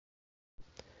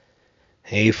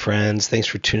Hey friends, thanks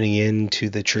for tuning in to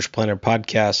the Church Planter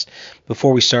Podcast.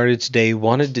 Before we started today,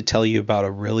 wanted to tell you about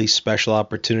a really special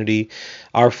opportunity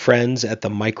our friends at the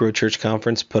Micro Church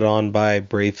Conference put on by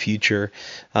Brave Future,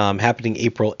 happening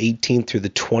April 18th through the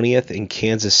 20th in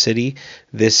Kansas City.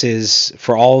 This is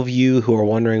for all of you who are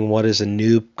wondering what is a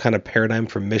new kind of paradigm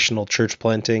for missional church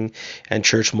planting and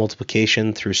church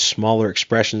multiplication through smaller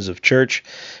expressions of church,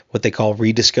 what they call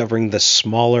rediscovering the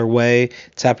smaller way.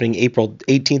 It's happening April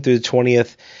 18th through the 20th.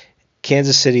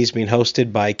 Kansas City is being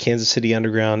hosted by Kansas City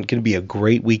Underground. Going to be a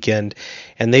great weekend.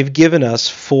 And they've given us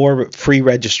 4 free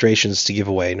registrations to give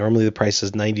away. Normally the price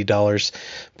is $90,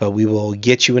 but we will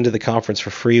get you into the conference for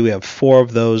free. We have 4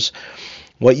 of those.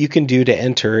 What you can do to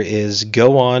enter is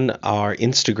go on our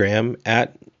Instagram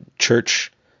at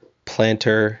Church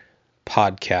Planter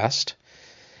Podcast.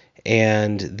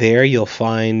 And there you'll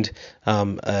find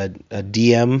a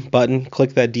DM button.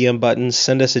 Click that DM button.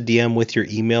 Send us a DM with your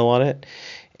email on it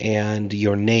and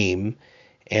your name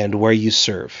and where you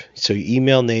serve. So you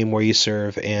email, name, where you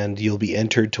serve, and you'll be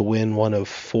entered to win one of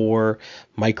 4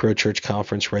 Micro Church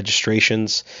Conference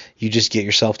registrations. You just get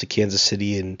yourself to Kansas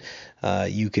City and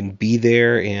you can be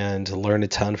there and learn a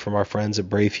ton from our friends at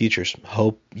Brave Futures.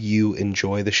 Hope you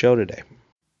enjoy the show today.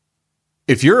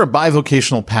 If you're a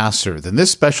bivocational pastor, then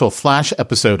this special flash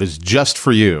episode is just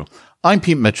for you. I'm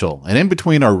Pete Mitchell, and in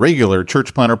between our regular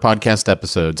Church Planter Podcast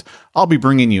episodes, I'll be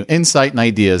bringing you insight and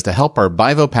ideas to help our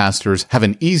Bivo pastors have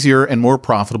an easier and more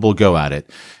profitable go at it.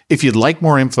 If you'd like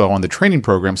more info on the training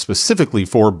program specifically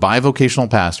for bivocational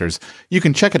pastors, you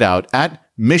can check it out at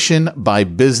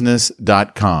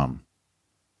missionbybusiness.com.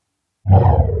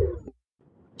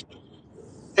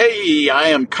 Hey, I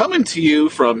am coming to you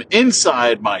from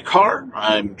inside my car.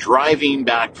 I'm driving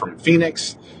back from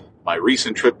Phoenix, my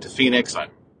recent trip to Phoenix. I'm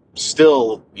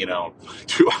still, 2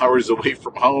 hours away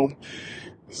from home.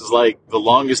 This is like the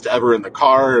longest ever in the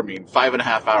car. I mean,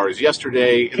 5.5 hours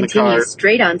yesterday in the car. Continue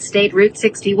straight on State Route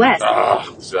 60 West.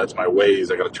 So that's my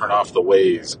Waze. I got to turn off the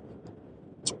Waze.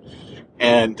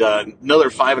 And another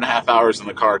 5.5 hours in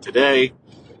the car today.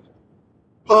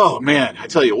 Oh, man, I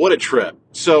tell you, what a trip.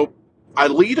 So I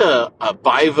lead a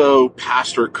Bivo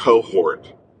pastor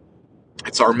cohort.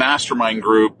 It's our mastermind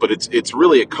group, but it's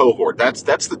really a cohort. That's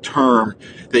the term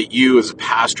that you as a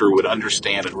pastor would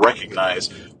understand and recognize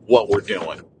what we're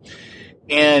doing.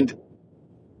 And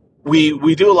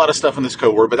we do a lot of stuff in this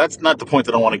cohort, but that's not the point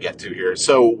that I want to get to here.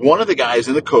 So one of the guys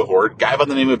in the cohort, a guy by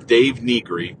the name of Dave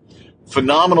Negri,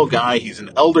 phenomenal guy. He's an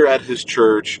elder at his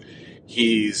church.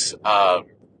 He's a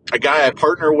guy I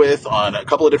partner with on a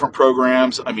couple of different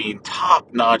programs. I mean,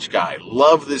 top-notch guy.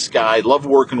 Love this guy. Love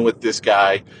working with this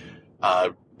guy.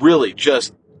 Really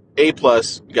just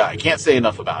A-plus guy. Can't say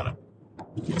enough about him.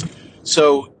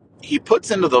 So he puts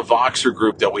into the Voxer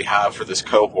group that we have for this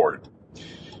cohort.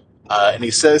 And he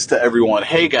says to everyone,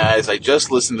 hey guys, I just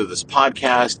listened to this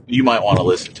podcast. You might want to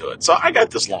listen to it. So I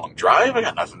got this long drive. I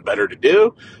got nothing better to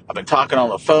do. I've been talking on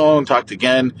the phone, talked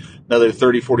again another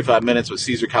 30, 45 minutes with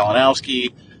Caesar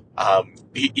Kalinowski.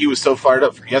 He was so fired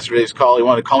up from yesterday's call. He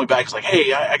wanted to call me back. He's like,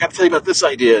 hey, I got to tell you about this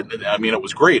idea. And, I mean, it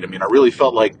was great. I mean, I really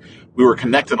felt like we were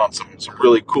connected on some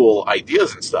really cool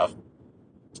ideas and stuff.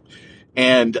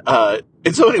 And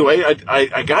so anyway,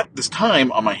 I got this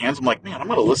time on my hands. I'm like, man, I'm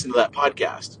going to listen to that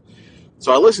podcast.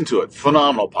 So I listened to it.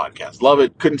 Phenomenal podcast. Love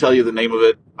it. Couldn't tell you the name of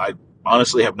it. I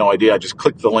honestly have no idea. I just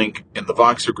clicked the link in the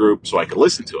Voxer group so I could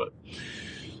listen to it.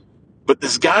 But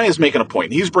this guy is making a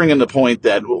point. He's bringing the point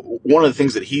that one of the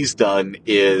things that he's done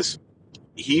is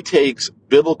he takes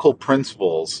biblical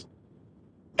principles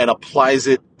and applies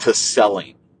it to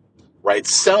selling, right?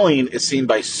 Selling is seen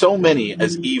by so many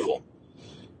as evil.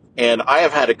 And I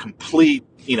have had a complete,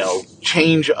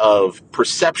 change of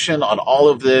perception on all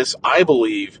of this. I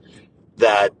believe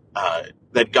that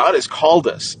God has called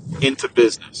us into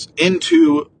business,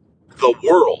 into the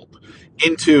world,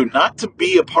 into not to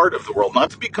be a part of the world, not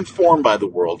to be conformed by the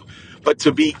world, but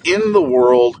to be in the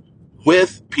world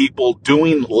with people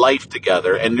doing life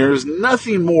together. And there's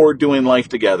nothing more doing life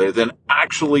together than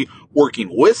actually working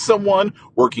with someone,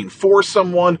 working for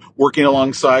someone, working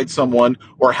alongside someone,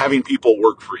 or having people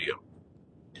work for you.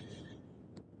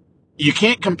 You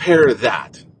can't compare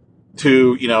that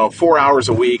to, 4 hours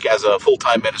a week as a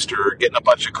full-time minister, getting a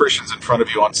bunch of Christians in front of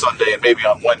you on Sunday and maybe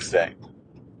on Wednesday,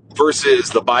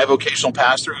 versus the bivocational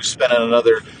pastor who's spending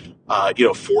another,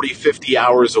 40, 50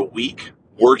 hours a week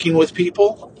working with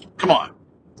people. Come on.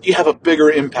 You have a bigger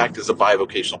impact as a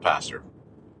bivocational pastor.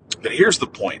 But here's the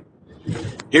point.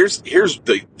 Here's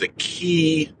the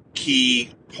key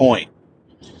point.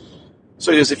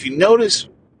 So he goes, if you notice,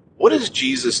 what does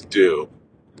Jesus do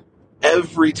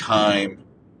every time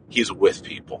he's with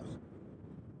people?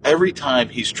 every time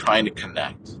he's trying to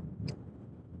connect,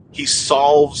 he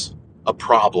solves a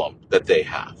problem that they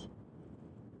have.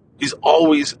 He's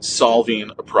always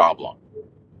solving a problem.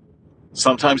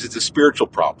 Sometimes it's a spiritual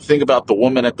problem. Think about the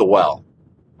woman at the well,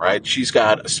 right? She's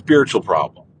got a spiritual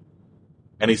problem,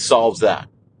 and he solves that.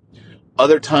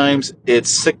 Other times it's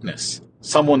sickness.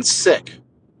 Someone's sick,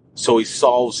 so he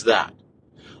solves that.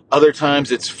 Other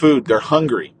times it's food. They're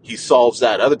hungry. He solves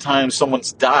that. Other times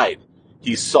someone's died.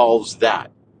 He solves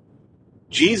that.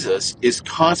 Jesus is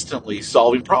constantly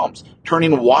solving problems,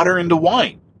 turning water into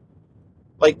wine.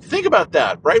 Like, think about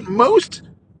that, right? Most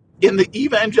in the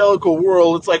evangelical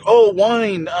world, it's like, oh,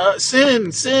 wine, sin.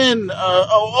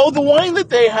 The wine that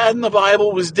they had in the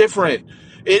Bible was different.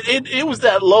 It was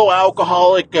that low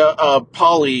alcoholic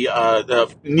poly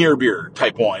near beer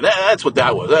type wine. That's what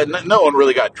that was. No one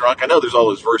really got drunk. I know there's all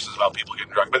those verses about people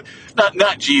getting drunk, but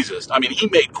not Jesus. I mean, he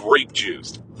made grape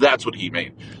juice. That's what he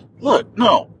made. Look,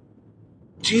 no.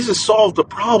 Jesus solved the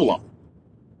problem.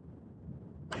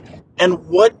 And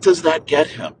what does that get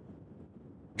him?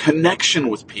 Connection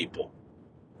with people.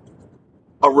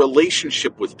 A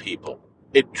relationship with people.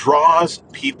 It draws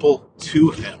people to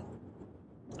him.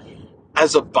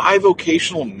 As a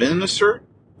bivocational minister,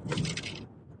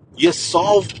 you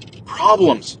solve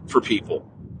problems for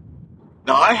people.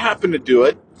 Now, I happen to do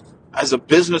it as a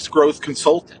business growth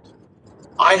consultant.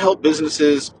 I help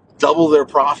businesses double their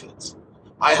profits.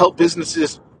 I help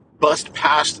businesses bust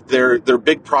past their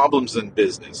big problems in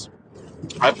business.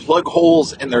 I plug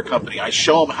holes in their company. I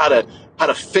show them how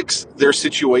to fix their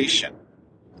situation.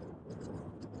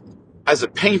 As a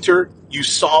painter, you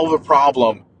solve a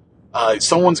problem.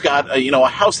 Someone's got a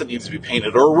house that needs to be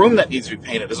painted, or a room that needs to be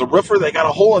painted. As a roofer, they got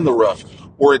a hole in the roof,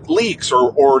 or it leaks,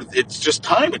 or it's just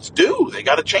time. It's due. They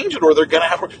got to change it, or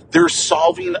they're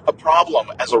solving a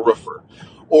problem as a roofer,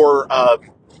 or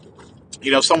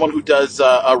someone who does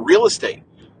real estate.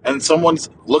 And someone's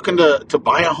looking to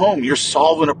buy a home. You're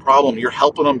solving a problem. You're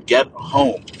helping them get a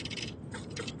home.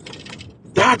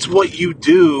 That's what you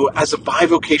do as a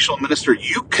bivocational minister.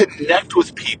 You connect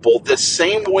with people the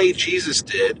same way Jesus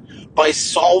did by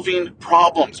solving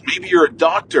problems. Maybe you're a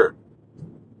doctor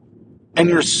and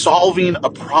you're solving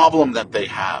a problem that they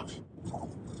have.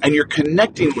 And you're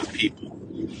connecting with people.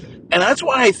 And that's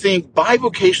why I think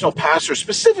bivocational pastors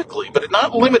specifically, but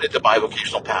not limited to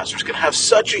bivocational pastors, can have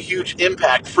such a huge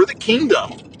impact for the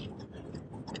kingdom,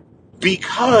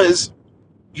 because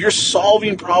you're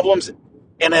solving problems,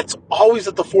 and it's always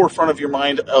at the forefront of your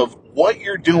mind of what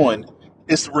you're doing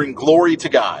is to bring glory to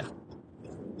God.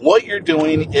 What you're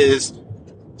doing is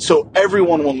so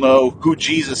everyone will know who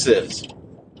Jesus is.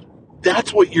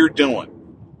 That's what you're doing.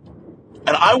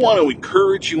 And I want to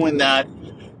encourage you in that.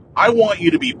 I want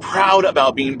you to be proud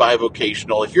about being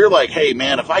bivocational. If you're like, hey,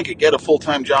 man, if I could get a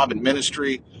full-time job in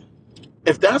ministry,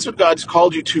 if that's what God's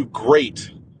called you to,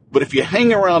 great. But if you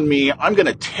hang around me, I'm going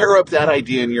to tear up that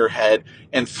idea in your head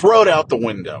and throw it out the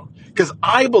window. Because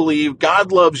I believe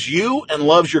God loves you and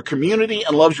loves your community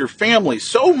and loves your family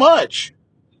so much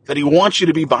that he wants you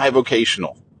to be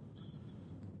bivocational.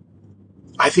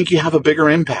 I think you have a bigger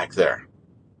impact there.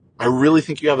 I really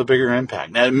think you have a bigger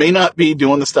impact. Now, it may not be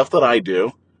doing the stuff that I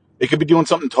do. It could be doing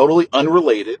something totally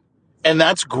unrelated, and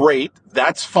that's great.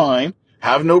 That's fine.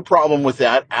 Have no problem with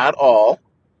that at all.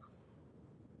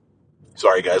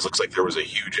 Sorry, guys. Looks like there was a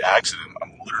huge accident.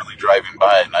 I'm literally driving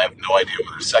by it, and I have no idea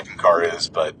where the second car is,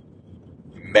 but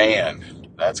man,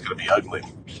 that's going to be ugly.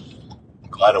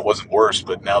 I'm glad it wasn't worse,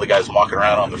 but now the guy's walking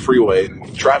around on the freeway,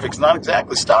 and traffic's not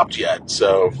exactly stopped yet,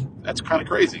 so that's kind of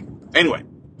crazy. Anyway,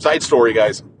 side story,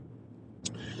 guys.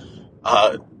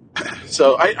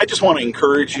 So I just want to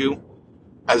encourage you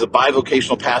as a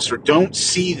bivocational pastor, don't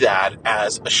see that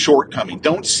as a shortcoming.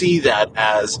 Don't see that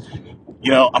as,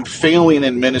 I'm failing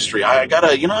in ministry. I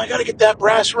gotta get that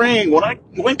brass ring.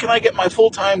 When can I get my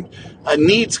full-time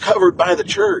needs covered by the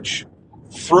church?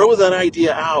 Throw that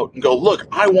idea out and go, look,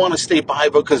 I want to stay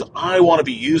bivo because I want to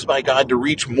be used by God to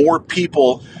reach more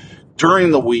people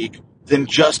during the week than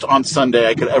just on Sunday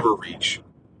I could ever reach.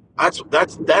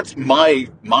 That's my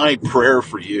prayer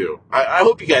for you. I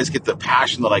hope you guys get the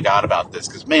passion that I got about this,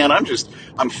 because man,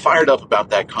 I'm fired up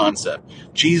about that concept.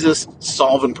 Jesus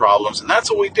solving problems, and that's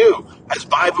what we do as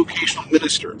bivocational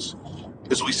ministers,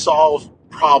 is we solve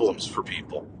problems for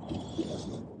people.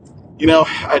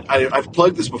 I've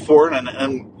plugged this before, and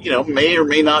may or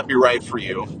may not be right for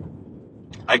you.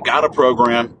 I got a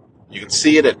program. You can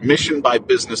see it at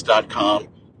missionbybusiness.com.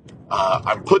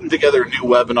 I'm putting together a new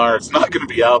webinar. It's not going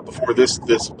to be out before this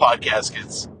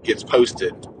podcast gets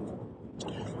posted,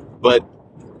 but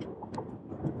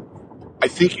I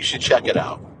think you should check it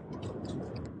out.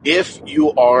 If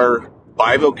you are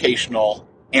bivocational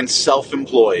and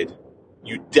self-employed,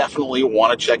 you definitely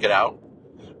want to check it out,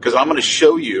 because I'm going to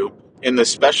show you in the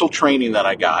special training that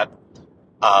I got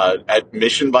at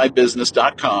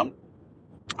missionbybusiness.com.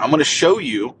 I'm going to show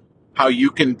you how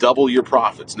you can double your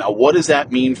profits. Now, what does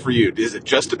that mean for you? Is it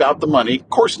just about the money? Of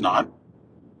course not.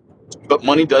 But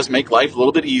money does make life a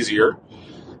little bit easier.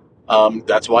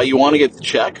 That's why you want to get the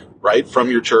check, right, from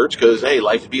your church, because, hey,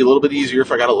 life would be a little bit easier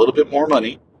if I got a little bit more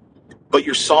money. But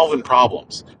you're solving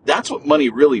problems. That's what money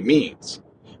really means.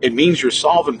 It means you're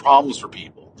solving problems for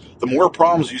people. The more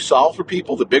problems you solve for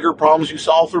people, the bigger problems you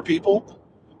solve for people,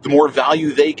 the more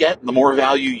value they get and the more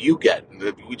value you get.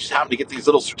 And we just happen to get these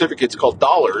little certificates called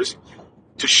dollars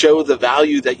to show the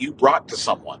value that you brought to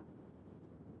someone.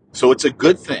 So it's a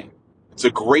good thing. It's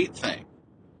a great thing.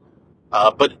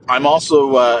 But I'm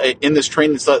also in this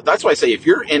training. So that's why I say if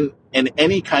you're in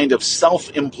any kind of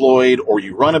self-employed or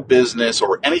you run a business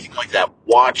or anything like that,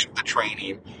 watch the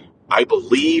training. I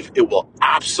believe it will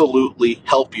absolutely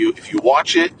help you. If you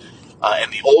watch it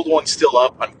and the old one's still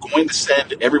up, I'm going to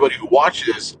send everybody who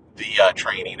watches the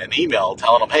training an email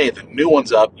telling them, hey, the new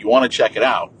one's up. You want to check it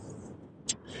out.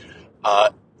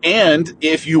 And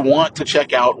if you want to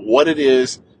check out what it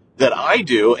is that I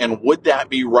do and would that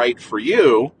be right for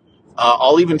you,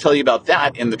 I'll even tell you about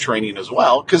that in the training as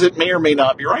well, because it may or may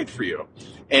not be right for you.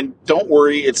 And don't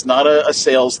worry, it's not a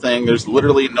sales thing. There's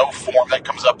literally no form that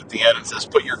comes up at the end and says,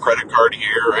 put your credit card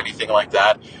here or anything like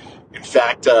that. In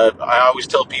fact, I always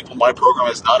tell people my program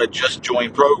is not a just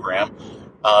join program.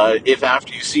 If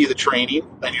after you see the training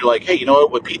and you're like, hey, you know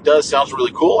what Pete does sounds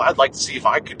really cool, I'd like to see if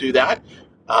I could do that.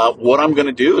 What I'm going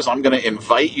to do is I'm going to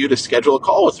invite you to schedule a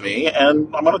call with me,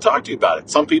 and I'm going to talk to you about it.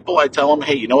 Some people, I tell them,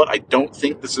 hey, you know what? I don't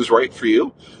think this is right for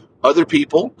you. Other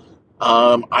people,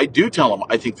 I do tell them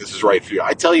I think this is right for you.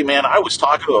 I tell you, man, I was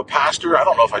talking to a pastor. I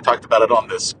don't know if I talked about it on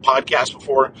this podcast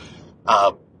before.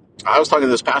 I was talking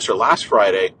to this pastor last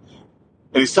Friday,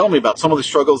 and he's telling me about some of the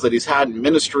struggles that he's had in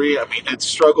ministry. I mean, it's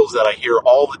struggles that I hear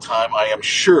all the time. I am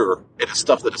sure it is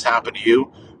stuff that has happened to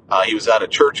you. He was at a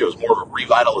church. It was more of a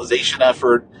revitalization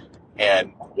effort,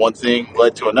 and one thing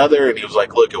led to another, and he was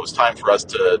like, look, it was time for us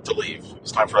to leave. It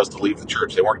was time for us to leave the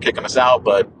church. They weren't kicking us out,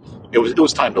 but it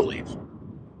was time to leave.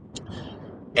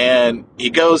 And he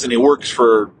goes and he works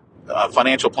for a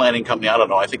financial planning company. I don't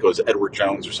know. I think it was Edward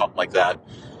Jones or something like that.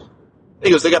 He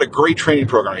goes, they got a great training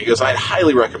program. He goes, I'd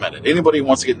highly recommend it. Anybody who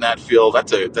wants to get in that field,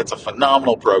 that's a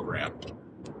phenomenal program.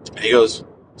 And he goes,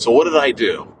 so what did I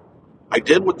do? I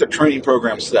did what the training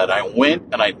program said. I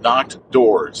went and I knocked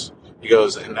doors. He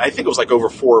goes, and I think it was like over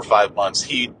 4 or 5 months.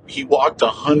 He walked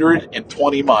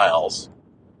 120 miles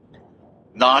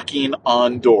knocking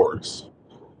on doors.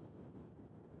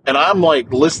 And I'm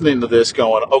like listening to this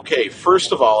going, okay,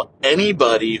 first of all,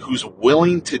 anybody who's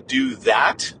willing to do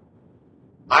that,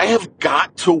 I have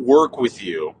got to work with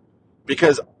you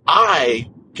because I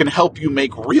can help you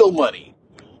make real money.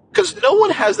 Because no one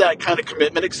has that kind of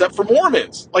commitment except for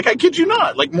Mormons. Like, I kid you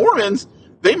not. Like, Mormons,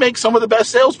 they make some of the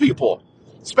best salespeople,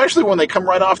 especially when they come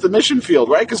right off the mission field,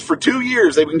 right? Because for 2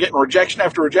 years, they've been getting rejection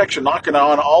after rejection, knocking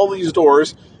on all these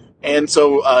doors. And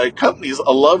so companies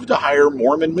love to hire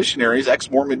Mormon missionaries,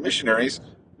 ex-Mormon missionaries,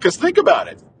 because think about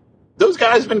it. Those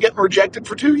guys have been getting rejected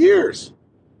for 2 years.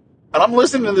 And I'm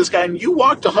listening to this guy, and you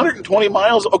walked 120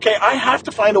 miles. Okay, I have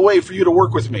to find a way for you to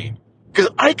work with me because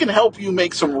I can help you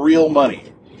make some real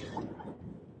money.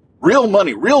 Real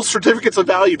money, real certificates of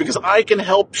value, because I can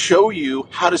help show you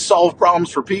how to solve problems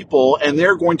for people, and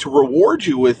they're going to reward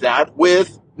you with that,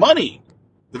 with money,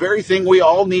 the very thing we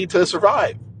all need to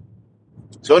survive.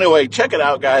 So anyway, check it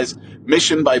out, guys,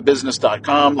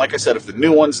 missionbybusiness.com. Like I said, if the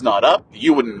new one's not up,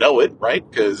 you wouldn't know it, right?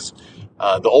 Because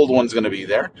the old one's going to be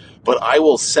there. But I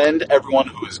will send everyone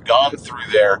who has gone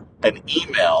through there an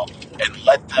email and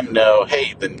let them know,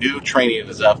 hey, the new training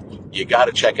is up. You got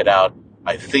to check it out.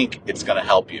 I think it's going to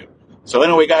help you. So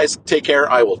anyway, guys, take care.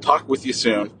 I will talk with you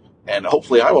soon, and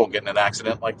hopefully I won't get in an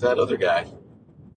accident like that other guy.